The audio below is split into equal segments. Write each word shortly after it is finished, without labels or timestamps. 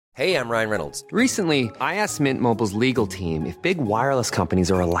Hey, I'm Ryan Reynolds. Recently, I asked Mint Mobile's legal team if big wireless companies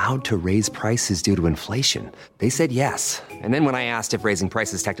are allowed to raise prices due to inflation. They said yes. And then when I asked if raising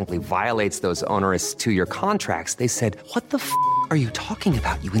prices technically violates those onerous two-year contracts, they said, "What the are you talking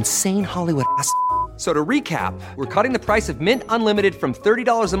about, you insane Hollywood ass?" So to recap, we're cutting the price of Mint Unlimited from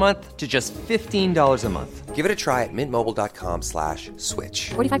 $30 a month to just $15 a month. Give it a try at mintmobile.com/switch.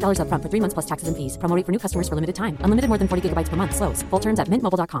 $45 up front for 3 months plus taxes and fees. Promo rate for new customers for limited time. Unlimited more than 40 gigabytes per month. Slows full terms at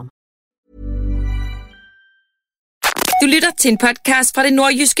mintmobile.com. Du lytter til en podcast fra Det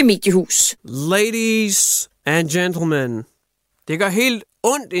Nordjyske Mediehus. Ladies and gentlemen, det gør helt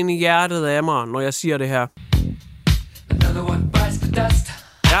ondt ind i hjertet af mig, når jeg siger det her.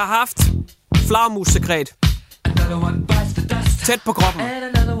 Jeg har haft flagermussekret tæt på kroppen.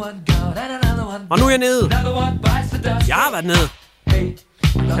 Og nu er jeg nede. Jeg har været nede.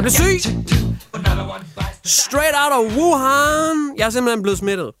 Jeg blev syg. Straight out of Wuhan. Jeg er simpelthen blevet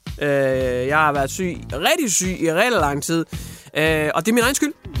smittet. Jeg har været syg, rigtig syg i rigtig lang tid. Og det er min egen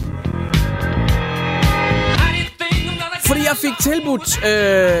skyld. Fordi jeg fik tilbudt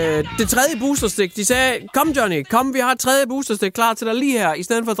det tredje boosterstik. De sagde, kom Johnny, kom, vi har et tredje boosterstik klar til dig lige her. I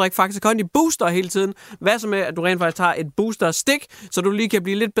stedet for at drikke faktisk Kondi booster hele tiden. Hvad så med, at du rent faktisk tager et boosterstik, så du lige kan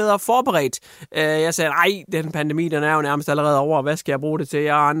blive lidt bedre forberedt. Jeg sagde, nej, den pandemi, den er jo nærmest allerede over. Hvad skal jeg bruge det til?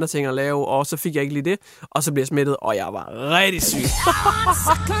 Jeg har andre ting at lave. Og så fik jeg ikke lige det. Og så blev jeg smittet, og jeg var rigtig syg.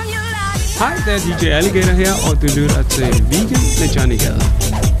 Hej, det er DJ Alligator her, og du lytter til Weekend med Johnny Gade.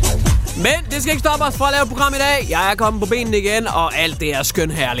 Men det skal ikke stoppe os fra at lave et program i dag. Jeg er kommet på benene igen, og alt det er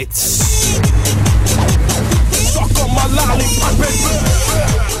skøn herligt.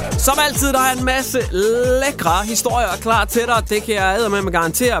 Som altid, der er en masse lækre historier klar til dig. Det kan jeg eddermame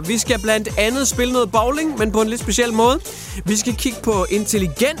garantere. Vi skal blandt andet spille noget bowling, men på en lidt speciel måde. Vi skal kigge på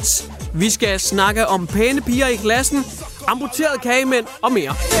intelligens. Vi skal snakke om pæne piger i klassen, amputerede kagemænd og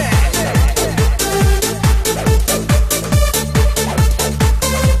mere.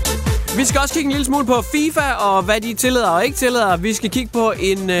 Vi skal også kigge en lille smule på FIFA og hvad de tillader og ikke tillader. Vi skal kigge på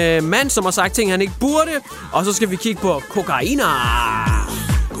en mand, som har sagt ting, han ikke burde. Og så skal vi kigge på kokainer.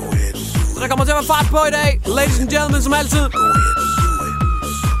 Så der kommer til at være fart på i dag. Ladies and gentlemen, som altid. Det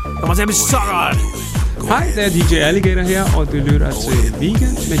kommer til at blive så godt. Hej, det er DJ Alligator her, og du lytter til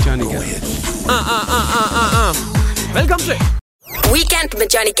Weekend med Johnny Gade. Velkommen til. Weekend med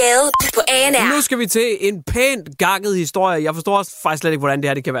Johnny Gade på ANR. Nu skal vi til en pænt gakket historie. Jeg forstår faktisk slet ikke, hvordan det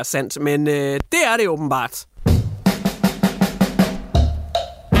her det kan være sandt, men det er det åbenbart.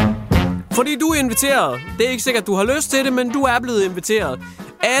 Fordi du er inviteret. Det er ikke sikkert, du har lyst til det, men du er blevet inviteret.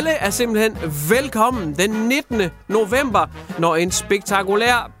 Alle er simpelthen velkommen den 19. november, når en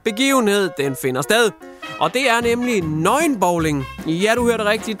spektakulær begivenhed den finder sted. Og det er nemlig nøgenbowling. Ja, du hørte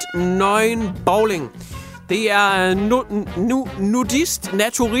rigtigt. Nøgenbowling. Det er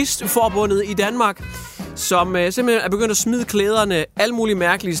Naturistforbundet i Danmark, som simpelthen er begyndt at smide klæderne alle mulige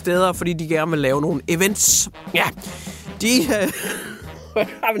mærkelige steder, fordi de gerne vil lave nogle events. Ja, det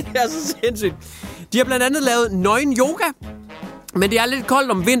er så sindssygt. De har blandt andet lavet nøgen yoga, men det er lidt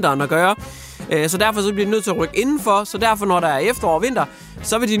koldt om vinteren at gøre, så derfor så bliver de nødt til at rykke indenfor. Så derfor, når der er efterår og vinter,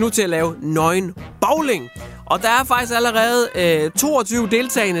 så vil de nu til at lave nøgen bowling. Og der er faktisk allerede 22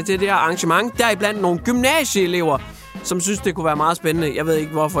 deltagende til det her arrangement. Der er iblandt nogle gymnasieelever, som synes, det kunne være meget spændende. Jeg ved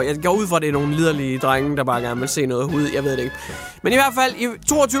ikke hvorfor. Jeg går ud fra, at det er nogle liderlige drenge, der bare gerne vil se noget ud. Jeg ved det ikke. Men i hvert fald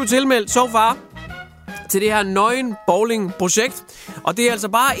 22 tilmeldt so far til det her nøgen bowling projekt. Og det er altså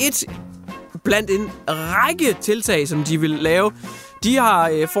bare et blandt en række tiltag, som de vil lave. De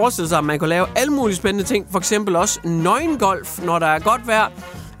har forestillet sig, at man kan lave alle mulige spændende ting. For eksempel også Nøgengolf, når der er godt vejr.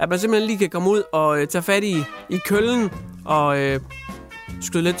 At man simpelthen lige kan komme ud og tage fat i køllen og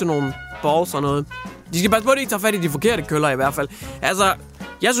skyde lidt til nogle balls og noget. De skal passe på, at de ikke tager fat i de forkerte køller i hvert fald. Altså,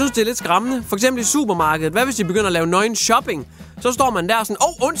 jeg synes, det er lidt skræmmende. For eksempel i supermarkedet. Hvad hvis de begynder at lave nøgen shopping? Så står man der sådan,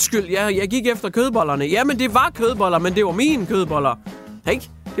 undskyld, jeg gik efter kødbollerne. Jamen, det var kødboller, men det var mine kødboller. Ikke?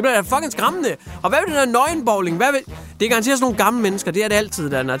 Det bliver da fucking skræmmende. Og hvad vil den der nøgenbowling? Det er garanteret sådan nogle gamle mennesker. Det er det altid,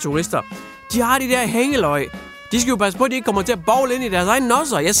 der er naturister. De har de der hængeløg. De skal jo passe på, at de ikke kommer til at bowle ind i deres egne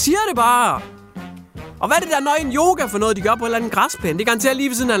nosser. Jeg siger det bare. Og hvad er det der nøgen yoga for noget, de gør på en eller anden græsplæne? Det er garanteret lige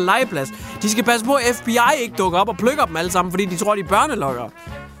ved siden af en legeplads. De skal passe på, at FBI ikke dukker op og plukker dem alle sammen, fordi de tror, de er børnelokkere.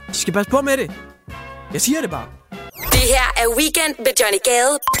 De skal passe på med det. Jeg siger det bare. Det her er Weekend med Johnny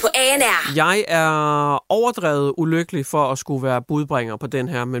Gade på ANR. Jeg er overdrevet ulykkelig for at skulle være budbringer på den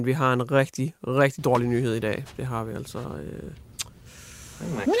her, men vi har en rigtig, rigtig dårlig nyhed i dag. Det har vi altså.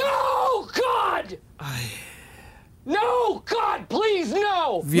 No, God! No, God, please,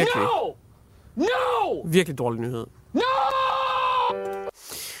 no! Virkelig. No! No! Virkelig dårlig nyhed. No!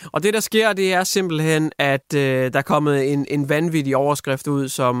 Og det, der sker, det er simpelthen, at der er kommet en vanvittig overskrift ud,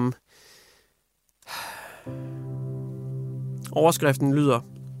 som... Overskriften lyder: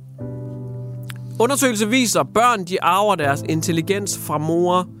 Undersøgelse viser, børn de arver deres intelligens fra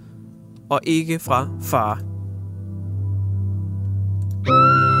mor og ikke fra far.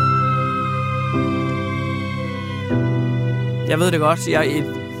 Jeg ved det godt.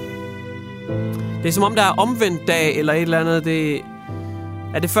 Det er som om, der er omvendt dag eller et eller andet.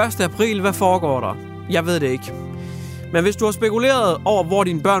 Er det 1. april? Hvad foregår der? Jeg ved det ikke. Men hvis du har spekuleret over, hvor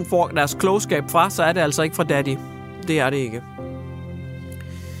dine børn får deres klogskab fra, så er det altså ikke fra daddy. Det er det ikke.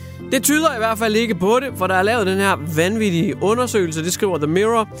 Det tyder i hvert fald ikke på det, for der er lavet den her vanvittige undersøgelse, det skriver The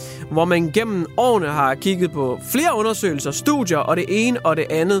Mirror, hvor man gennem årene har kigget på flere undersøgelser, studier og det ene og det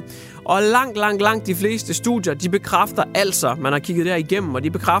andet. Og langt de fleste studier, de bekræfter altså, man har kigget der igennem, og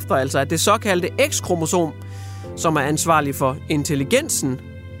de bekræfter altså, at det såkaldte X-kromosom, som er ansvarlig for intelligensen,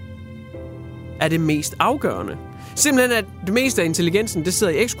 er det mest afgørende. Simpelthen at det meste af intelligensen, det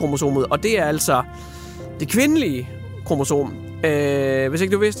sidder i X-kromosomet, og det er altså det kvindelige kromosom. Hvis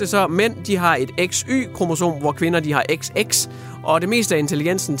ikke du vidste det, så mænd de har et XY-kromosom, hvor kvinder de har XX. Og det meste af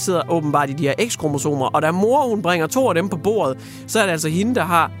intelligensen sidder åbenbart i de her X-kromosomer. Og da mor hun bringer 2 af dem på bordet, så er det altså hende, der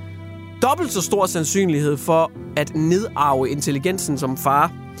har dobbelt så stor sandsynlighed for at nedarve intelligensen som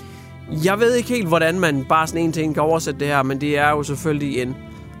far. Jeg ved ikke helt, hvordan man bare sådan en ting kan oversætte det her, men det er jo selvfølgelig en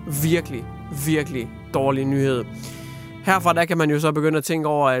virkelig dårlig nyhed. Herfra der kan man jo så begynde at tænke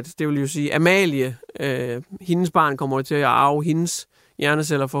over, at det vil jo sige, Amalie, hendes barn kommer jo til at arve hendes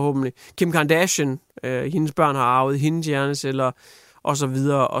hjerneceller forhåbentlig. Kim Kardashian, hendes børn har arvet hendes hjerneceller, og så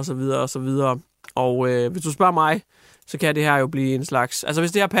videre. Og hvis du spørger mig, så kan det her jo blive en slags... Altså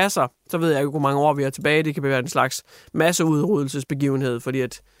hvis det her passer, så ved jeg ikke, hvor mange år vi er tilbage. Det kan være en slags masseudryddelsesbegivenhed, fordi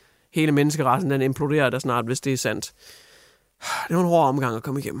at hele menneskerassen den imploderer der snart, hvis det er sandt. Det var en hård omgang at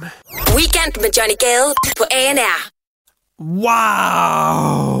komme igennem. Weekend med Johnny Gade på ANR.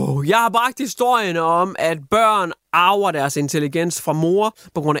 Wow! Jeg har bragt historien om, at børn arver deres intelligens fra mor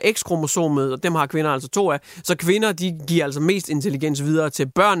på grund af X-kromosomet, og dem har kvinder altså 2 af. Så kvinder, de giver altså mest intelligens videre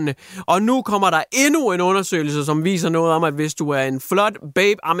til børnene. Og nu kommer der endnu en undersøgelse, som viser noget om, at hvis du er en flot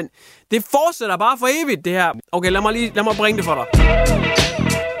babe... Amen, det fortsætter bare for evigt, det her. Okay, lad mig bringe det for dig.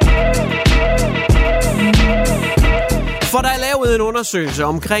 For der er lavet en undersøgelse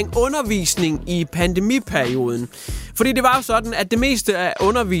omkring undervisning i pandemiperioden. Fordi det var jo sådan, at det meste af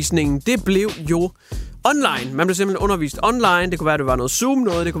undervisningen, det blev jo online. Man blev simpelthen undervist online. Det kunne være, det var noget Zoom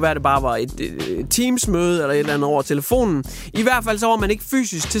noget. Det kunne være, det bare var et Teams-møde eller et eller andet over telefonen. I hvert fald så var man ikke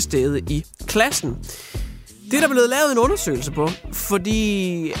fysisk til stede i klassen. Det er der blevet lavet en undersøgelse på,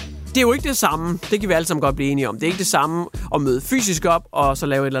 fordi det er jo ikke det samme. Det kan vi alle sammen godt blive enige om. Det er ikke det samme at møde fysisk op og så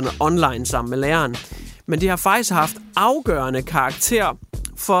lave et eller andet online sammen med læreren. Men det har faktisk haft afgørende karakter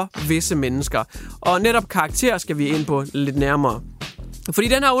for visse mennesker. Og netop karakter skal vi ind på lidt nærmere. Fordi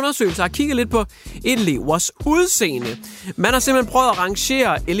den her undersøgelse har kigget lidt på elevers udseende. Man har simpelthen prøvet at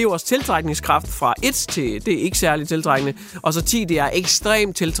rangere elevers tiltrækningskraft fra 1 til, det er ikke særligt tiltrækkende, og så 10, det er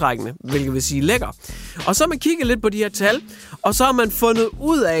ekstremt tiltrækkende, hvilket vil sige lækker. Og så har man kigget lidt på de her tal, og så har man fundet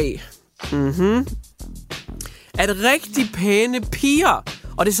ud af, at rigtig pæne piger,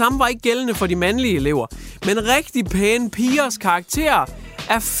 og det samme var ikke gældende for de mandlige elever, men rigtig pæne pigers karakterer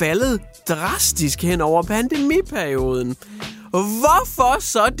er faldet drastisk hen over pandemiperioden. Hvorfor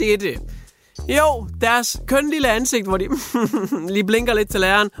så dette? Jo, deres kønlille ansigt, hvor de lige blinker lidt til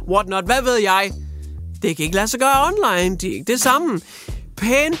læreren. What not? Hvad ved jeg? Det kan ikke lade sig gøre online. Det er ikke det samme.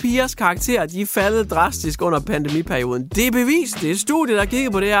 Pæne pigers karakterer, de er faldet drastisk under pandemiperioden. Det er bevist. Det er studiet, der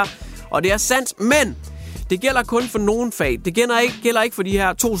kigger på det her. Og det er sandt, men det gælder kun for nogle fag. Det gælder ikke for de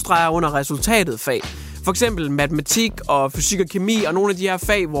her 2 streger under resultatet fag. For eksempel matematik og fysik og kemi og nogle af de her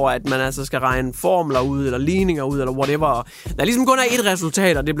fag, hvor at man altså skal regne formler ud, eller ligninger ud, eller whatever. Der ligesom kun er et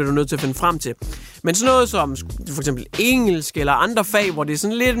resultat, og det bliver du nødt til at finde frem til. Men sådan noget som for eksempel engelsk eller andre fag, hvor det er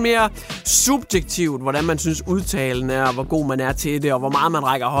sådan lidt mere subjektivt, hvordan man synes udtalen er, og hvor god man er til det, og hvor meget man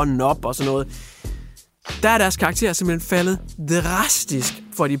rækker hånden op og sådan noget. Der er deres karakter simpelthen faldet drastisk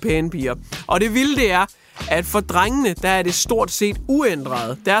for de pæne piger. Og det vilde det er, at for drengene, der er det stort set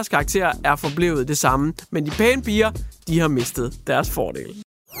uændret. Deres karakter er forblevet det samme, men de pæne piger, de har mistet deres fordel.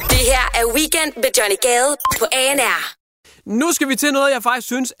 Det her er Weekend med Johnny Gade på ANR. Nu skal vi til noget, jeg faktisk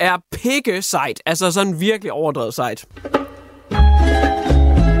synes er pikke sejt. Altså sådan virkelig overdrevet sejt.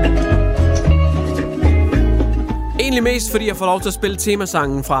 Egentlig mest, fordi jeg får lov til at spille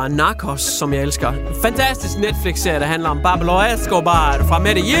temasangen fra Narcos, som jeg elsker. En fantastisk Netflix-serie, der handler om Pablo Escobar fra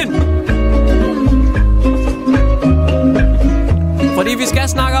Medellin. Fordi vi skal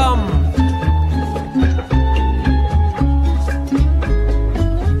snakke om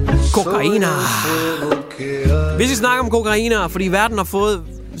Kokainer. Vi skal snakke om kokainer, fordi verden har fået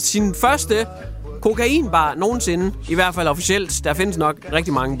sin første kokainbar nogensinde. I hvert fald officielt. Der findes nok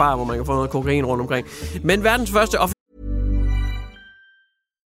rigtig mange barer, hvor man kan få noget kokain rundt omkring. Men verdens første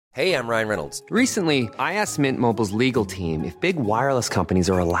Hey, I'm Ryan Reynolds. Recently, I asked Mint Mobile's legal team if big wireless companies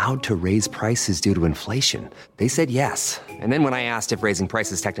are allowed to raise prices due to inflation. They said yes. And then when I asked if raising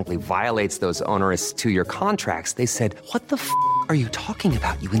prices technically violates those onerous two-year contracts, they said, "What the are you talking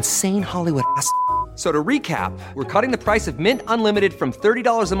about, you insane Hollywood ass?" So to recap, we're cutting the price of Mint Unlimited from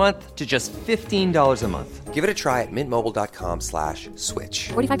 $30 a month to just $15 a month. Give it a try at mintmobile.com/switch.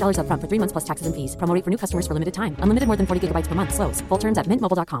 $45 up front for 3 months plus taxes and fees. Promo rate for new customers for limited time. Unlimited more than 40 gigabytes per month. Slows full terms at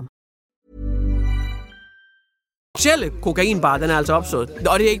mintmobile.com. officielle kokainbar, den er altså opstået.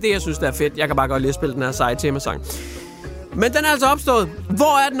 Og det er ikke det, jeg synes, der er fedt. Jeg kan bare godt lide at spille den her seje temasang. Men den er altså opstået.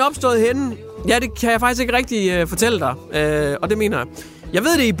 Hvor er den opstået henne? Ja, det kan jeg faktisk ikke rigtig fortælle dig. Og det mener jeg. Jeg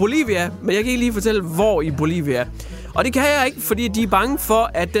ved det i Bolivia, men jeg kan ikke lige fortælle, hvor i Bolivia. Og det kan jeg ikke, fordi de er bange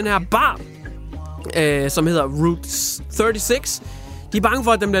for, at den her bar, som hedder Route 36, de er bange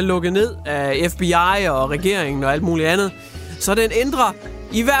for, at den bliver lukket ned af FBI og regeringen og alt muligt andet. Så den ændrer,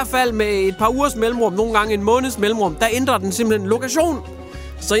 i hvert fald med et par ugers mellemrum, nogle gange en måneds mellemrum, der ændrer den simpelthen lokation.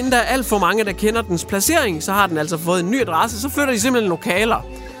 Så inden der er alt for mange, der kender dens placering, så har den altså fået en ny adresse, så flytter de simpelthen lokaler.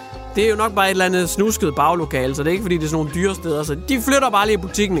 Det er jo nok bare et eller andet snusket baglokale, så det er ikke fordi, det er sådan nogle dyre steder. Så de flytter bare lige i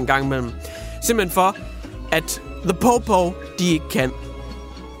butikken en gang imellem. Simpelthen for, at The Popo, de ikke kan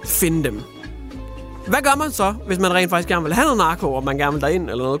finde dem. Hvad gør man så, hvis man rent faktisk gerne vil have noget narko, og man gerne vil derind,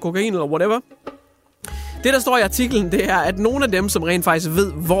 eller noget kokain, eller whatever? Det, der står i artiklen, det er, at nogle af dem, som rent faktisk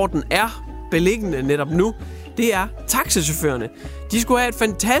ved, hvor den er beliggende netop nu, det er taxichaufførerne. De skulle have et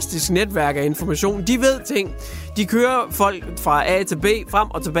fantastisk netværk af information. De ved ting. De kører folk fra A til B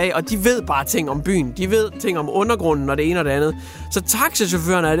frem og tilbage, og de ved bare ting om byen. De ved ting om undergrunden og det ene og det andet. Så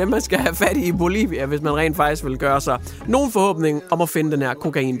taxichaufførerne er dem, man skal have fat i Bolivia, hvis man rent faktisk vil gøre sig nogen forhåbning om at finde den her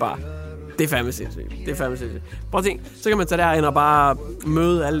kokainbar. Det er fandme sindssygt. Prøv at tænke, så kan man tage derind og bare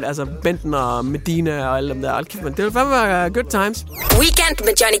møde alle, altså Benten og Medina og alle dem der. Det vil fandme være good times. Weekend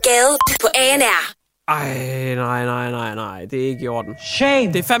med Johnny Gade på ANR. Ej, nej. Det er ikke i orden.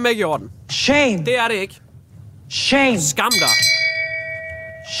 Shame. Det er fandme ikke i orden. Shame. Det er det ikke. Shame. Skam dig.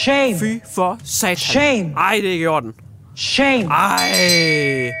 Shame. Fy for satan. Shame. Ej, det er ikke i orden. Shame. Ej.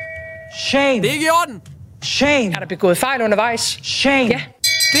 Shame. Det er ikke i orden. Shame. Er der begået fejl undervejs? Shame. Ja.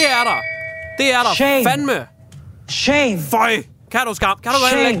 Det er der. Det er der. Shame. Fandme. Shame. Føj. Kan du skam? Kan du gå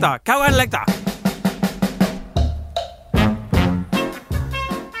hen og lægge dig?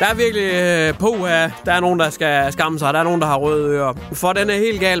 Der er virkelig der er nogen, der skal skamme sig. Der er nogen, der har røde ører. For den er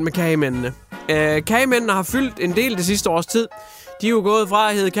helt gal med kagemændene. Kagemændene har fyldt en del det sidste års tid. De er jo gået fra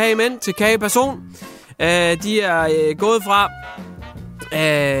at hedde kagemænd til kageperson. De er gået fra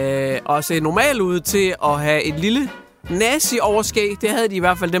at se normalt ud til at have et lille nazi-overskæg. Det havde de i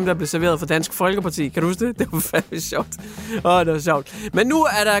hvert fald dem, der blev serveret for Dansk Folkeparti. Kan du huske det? Det var fandme sjovt. Det var sjovt. Men nu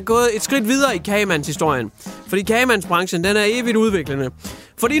er der gået et skridt videre i kagemandshistorien. Fordi kagemandsbranchen, den er evigt udviklende.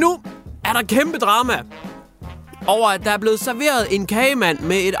 Fordi nu er der kæmpe drama over, at der er blevet serveret en kagemand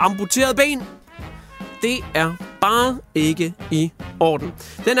med et amputeret ben. Det er bare ikke i orden.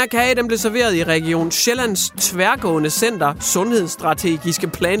 Den her kage, den blev serveret i Region Sjællands tværgående center Sundhedsstrategiske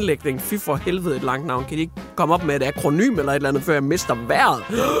Planlægning. Fy for helvede et langt navn. Kan de ikke komme op med et akronym eller et eller andet, før jeg mister vejret?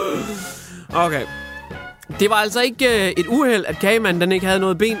 Okay. Det var altså ikke et uheld, at kagemanden den ikke havde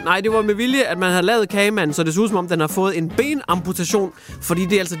noget ben. Nej, det var med vilje, at man havde lavet kagemanden, så det så ud som om, den har fået en benamputation. Fordi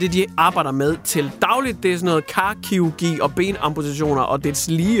det er altså det, de arbejder med til dagligt. Det er sådan noget karkirurgi og benamputationer og dets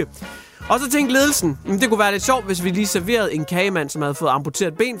lige. Og så tænkte ledelsen, det kunne være lidt sjovt, hvis vi lige serverede en kagemand, som havde fået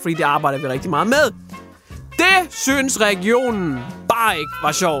amputeret ben, fordi det arbejder vi rigtig meget med. Det synes regionen bare ikke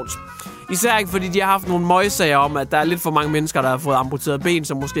var sjovt. Især ikke, fordi de har haft nogle møgsager om, at der er lidt for mange mennesker, der har fået amputeret ben,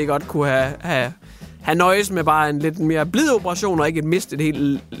 som måske godt kunne have nøjes med bare en lidt mere blid operation, og ikke mistet et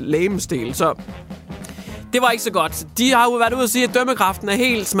helt legemsdel. Så det var ikke så godt. De har jo været ude og sige, at dømmekraften er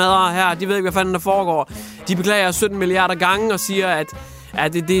helt smadret her. De ved ikke, hvad fanden der foregår. De beklager 17 milliarder gange og siger,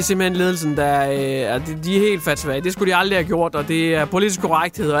 at det er simpelthen ledelsen, der de er helt fatsvage. Det skulle de aldrig have gjort, og det er politisk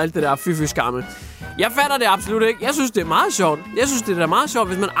korrekthed og alt det der fy-skamme. Jeg fatter det absolut ikke. Jeg synes, det er meget sjovt. Jeg synes, det er meget sjovt,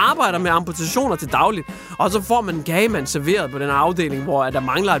 hvis man arbejder med amputationer til dagligt, og så får man en kagemand serveret på den afdeling, hvor der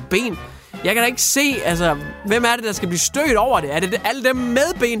mangler et ben. Jeg kan da ikke se, altså, hvem er det, der skal blive stødt over det? Er det alle dem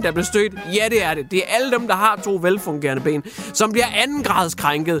med ben, der bliver stødt? Ja, det er det. Det er alle dem, der har 2 velfungerende ben, som bliver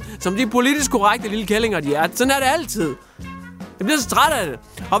andengradskrænket, som de politisk korrekte lille kællinger, de er. Sådan er det altid. Jeg bliver så træt af det.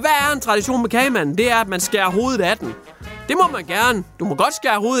 Og hvad er en tradition med kagemanden? Det er, at man skærer hovedet af den. Det må man gerne. Du må godt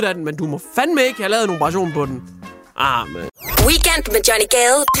skære hovedet af den, men du må fandme ikke have lavet en operation på den. Amen. Weekend med Johnny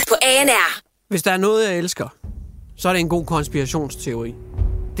Gade på ANR. Hvis der er noget, jeg elsker, så er det en god konspirationsteori.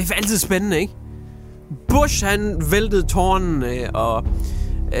 Det er altid spændende, ikke? Bush, han væltede tårnene, og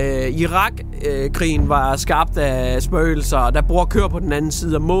Irak-krigen var skabt af spøgelser, der bruger kører på den anden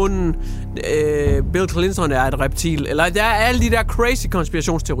side af månen. Bill Clinton er et reptil. Eller der er alle de der crazy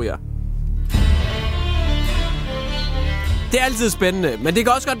konspirationsteorier. Det er altid spændende, men det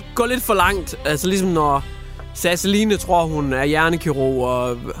kan også godt gå lidt for langt. Altså ligesom når Sasseline tror, hun er hjernekirurg,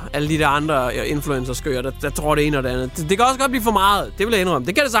 og alle de der andre influencer-skøger, der tror det ene og det andet. Det kan også godt blive for meget. Det vil jeg indrømme.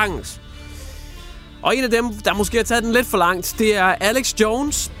 Det kan det sagtens. Og en af dem, der måske har taget den lidt for langt, det er Alex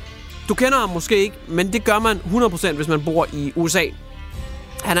Jones. Du kender ham måske ikke, men det gør man 100%, hvis man bor i USA.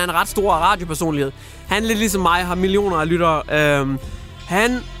 Han er en ret stor radiopersonlighed. Han er lidt ligesom mig, har millioner af lyttere.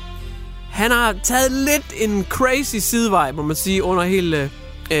 Han har taget lidt en crazy sidevej, må man sige, under hele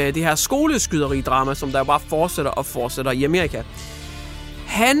det her skoleskyderi-drama, som der bare fortsætter i Amerika.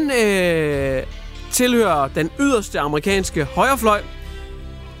 Han tilhører den yderste amerikanske højrefløj.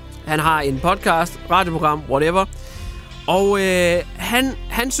 Han har en podcast, radioprogram, whatever. Og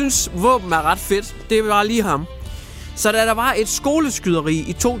han synes, våben er ret fedt. Det var lige ham. Så da der var et skoleskyderi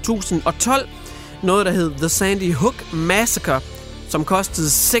i 2012, noget der hed The Sandy Hook Massacre, som kostede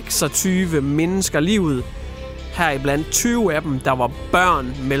 26 mennesker livet. Heriblandt 20 af dem, der var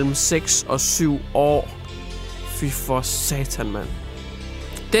børn mellem 6 og 7 år. Fy for satan, mand.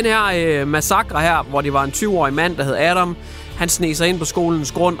 Den her massakre her, hvor det var en 20-årig mand, der hed Adam, han sneg sig ind på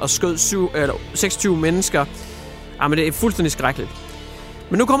skolens grund og skød 26 mennesker. Jamen, det er fuldstændig skrækkeligt.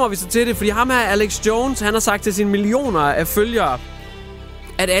 Men nu kommer vi så til det, fordi ham her, Alex Jones, han har sagt til sine millioner af følgere,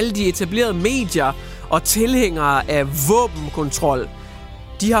 at alle de etablerede medier og tilhængere af våbenkontrol,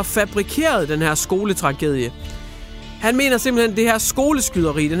 de har fabrikeret den her skoletragedie. Han mener simpelthen, at det her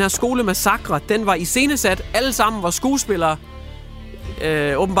skoleskyderi, den her skolemassakre, den var iscenesat. Alle sammen var skuespillere.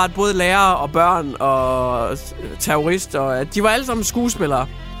 Åbenbart både lærere og børn og terrorister. Og de var alle sammen skuespillere.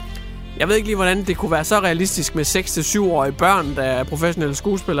 Jeg ved ikke lige, hvordan det kunne være så realistisk med 6-7-årige børn, der er professionelle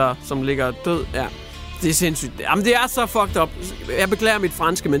skuespillere, som ligger død. Ja, det er sindssygt. Jamen, det er så fucked up. Jeg beklager mit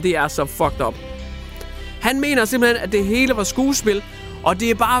franske, men det er så fucked up. Han mener simpelthen, at det hele var skuespil, og det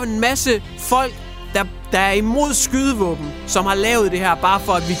er bare en masse folk, der er imod skydevåben, som har lavet det her, bare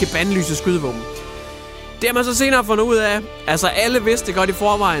for at vi kan bandlyse skydevåben. Det har man så senere fundet ud af. Altså, alle vidste det godt i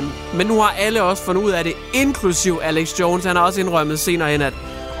forvejen, men nu har alle også fundet ud af det, inklusiv Alex Jones. Han har også indrømmet senere hen, at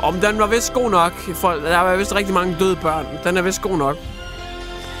om den var vist god nok. Der var vist rigtig mange døde børn. Den er vist god nok.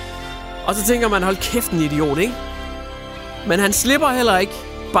 Og så tænker man, hold kæft, en idiot, ikke? Men han slipper heller ikke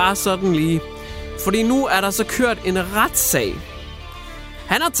bare sådan lige. Fordi nu er der så kørt en retssag.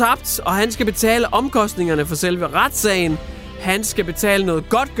 Han har tabt, og han skal betale omkostningerne for selve retssagen. Han skal betale noget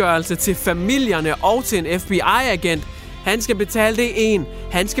godtgørelse til familierne og til en FBI-agent. Han skal betale det ene.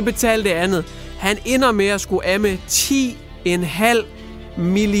 Han skal betale det andet. Han ender med at skulle af med 10,5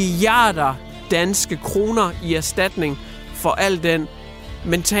 milliarder danske kroner i erstatning for al den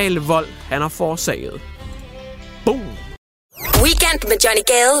mentale vold, han har forårsaget. Boom! Weekend med Johnny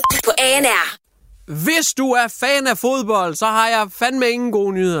Gade på ANR. Hvis du er fan af fodbold, så har jeg fandme ingen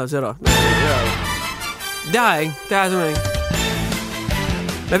gode nyheder til dig. Det har jeg ikke. Det har jeg simpelthen ikke.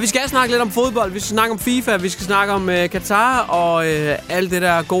 Men vi skal snakke lidt om fodbold. Vi skal snakke om FIFA. Vi skal snakke om Katar og alt det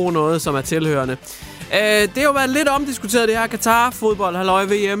der gode noget, som er tilhørende. Det har jo været lidt omdiskuteret, det her Katar-fodbold, halløj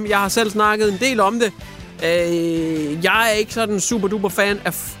VM. Jeg har selv snakket en del om det. Jeg er ikke sådan super duper fan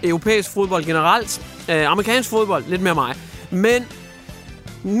af europæisk fodbold generelt. Amerikansk fodbold, lidt mere mig. Men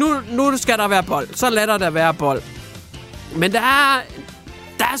nu skal der være bold. Så lader der være bold. Men der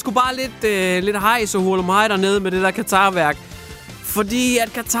er sgu bare lidt hejs og hurlumhej dernede med det der Katar-værk. Fordi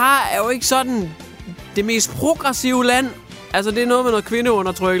at Katar er jo ikke sådan det mest progressive land. Altså, det er noget med noget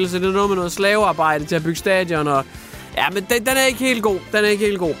kvindeundertrykkelse, det er noget med noget slavearbejde til at bygge stadion, og ja, men den er ikke helt god. Den er ikke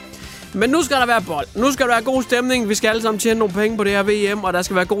helt god. Men nu skal der være bold. Nu skal der være god stemning. Vi skal alle sammen tjene nogle penge på det her VM, og der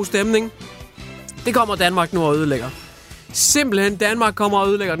skal være god stemning. Det kommer Danmark nu og ødelægger. Simpelthen, Danmark kommer og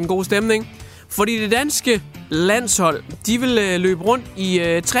ødelægger den gode stemning. Fordi det danske landshold, de vil løbe rundt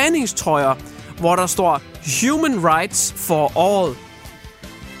i træningstrøjer, hvor der står Human Rights for All.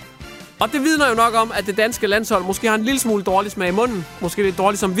 Og det vidner jo nok om, at det danske landshold måske har en lille smule dårlig smag i munden. Måske lidt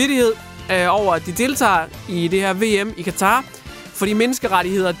dårlig samvittighed over, at de deltager i det her VM i Katar. Fordi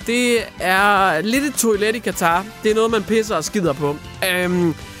menneskerettigheder, det er lidt et toilet i Katar. Det er noget, man pisser og skider på.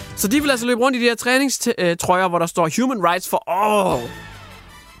 Så de vil altså løbe rundt i de her træningstrøjer, hvor der står Human Rights for All.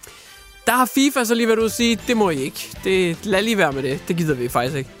 Der har FIFA så lige været ude at sige, det må I ikke. Lad lige være med det. Det gider vi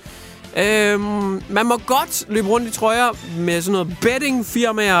faktisk ikke. Man må godt løbe rundt i trøjer med sådan noget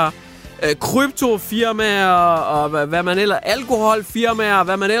bettingfirmaer, kryptofirmaer og hvad man ellers, alkoholfirmaer,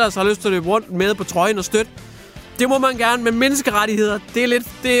 hvad man ellers har lyst til at løbe rundt med på trøjen og støtte. Det må man gerne, men menneskerettigheder,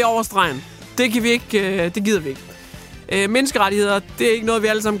 det er overstregen. Det kan vi ikke, det gider vi ikke. Menneskerettigheder, det er ikke noget, vi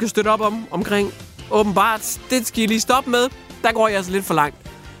alle sammen kan støtte op omkring. Åbenbart, det skal I lige stoppe med. Der går jeg altså lidt for langt.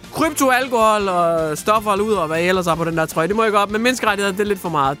 Krypto, alkohol og stoffer ud og hvad I ellers har på den der trøje, det må jeg godt. Men menneskerettigheder, det er lidt for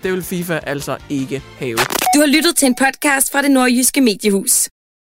meget. Det vil FIFA altså ikke have. Du har lyttet til en podcast fra Det Nordjyske Mediehus.